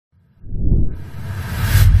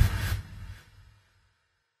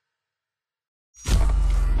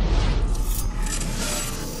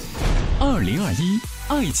2021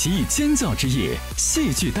爱奇艺尖叫之夜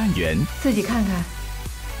戏剧单元，自己看看，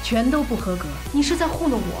全都不合格。你是在糊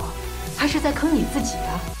弄我，还是在坑你自己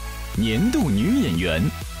啊？年度女演员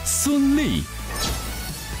孙俪。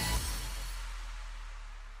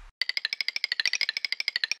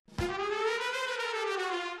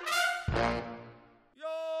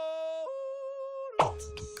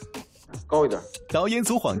高一点。导演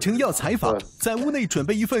组谎称要采访，在屋内准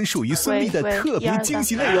备一份属于孙俪的特别惊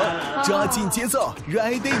喜内容，抓紧节奏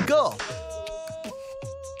 ，Ready Go！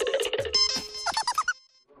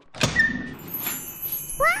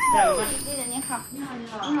 丽姐您好，你好，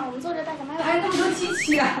我们坐着大小麦吧。还有那么多机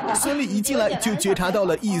器啊！孙俪一进来就觉察到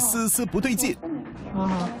了一丝丝不对劲。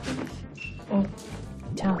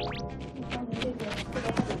这样。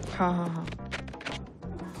好。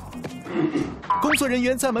工作人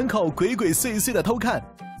员在门口鬼鬼祟祟的偷看。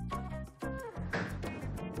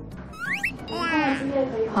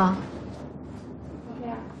好。OK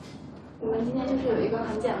啊，我们今天就是有一个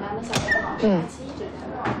很简单的小活动，是七一整人。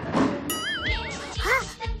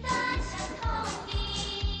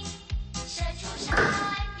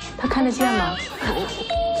他看得见吗？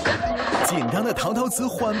紧张的陶陶子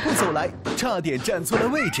缓步走来，差点站错了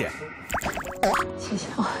位置。谢谢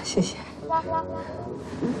哦，谢谢。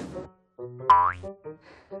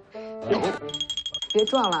别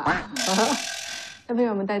撞了，那为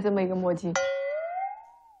什么戴这么一个墨镜？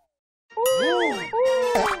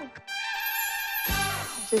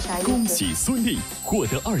这啥意思？恭喜孙俪获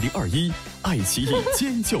得2021爱奇艺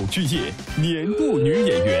尖叫之夜年度女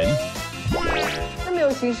演员。这么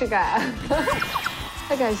有形式感，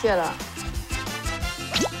太感谢了。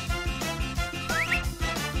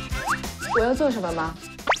我要做什么吗？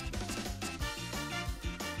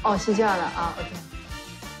哦，是这样的啊 ，OK。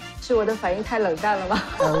是我的反应太冷淡了吗？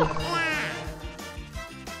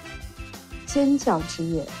尖叫之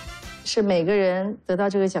夜，是每个人得到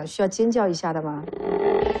这个奖需要尖叫一下的吗？太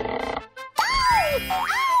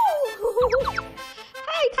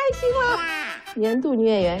开心了！年度女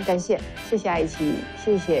演员，感谢，谢谢爱奇艺，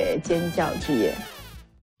谢谢尖叫之夜。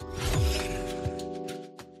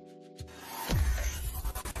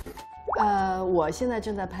我现在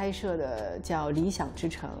正在拍摄的叫《理想之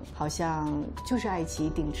城》，好像就是爱奇艺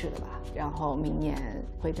定制的吧。然后明年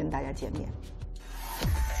会跟大家见面。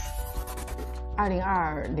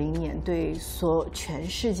2020年对全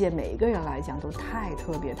世界每一个人来讲都太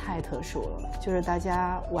特别、太特殊了，就是大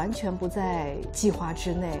家完全不在计划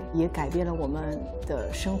之内，也改变了我们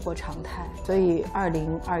的生活常态。所以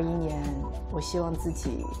2021年，我希望自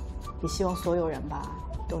己，也希望所有人吧，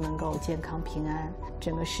都能够健康平安，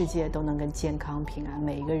整个世界都能够健康平安，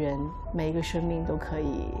每一个人、每一个生命都可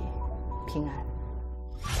以平安。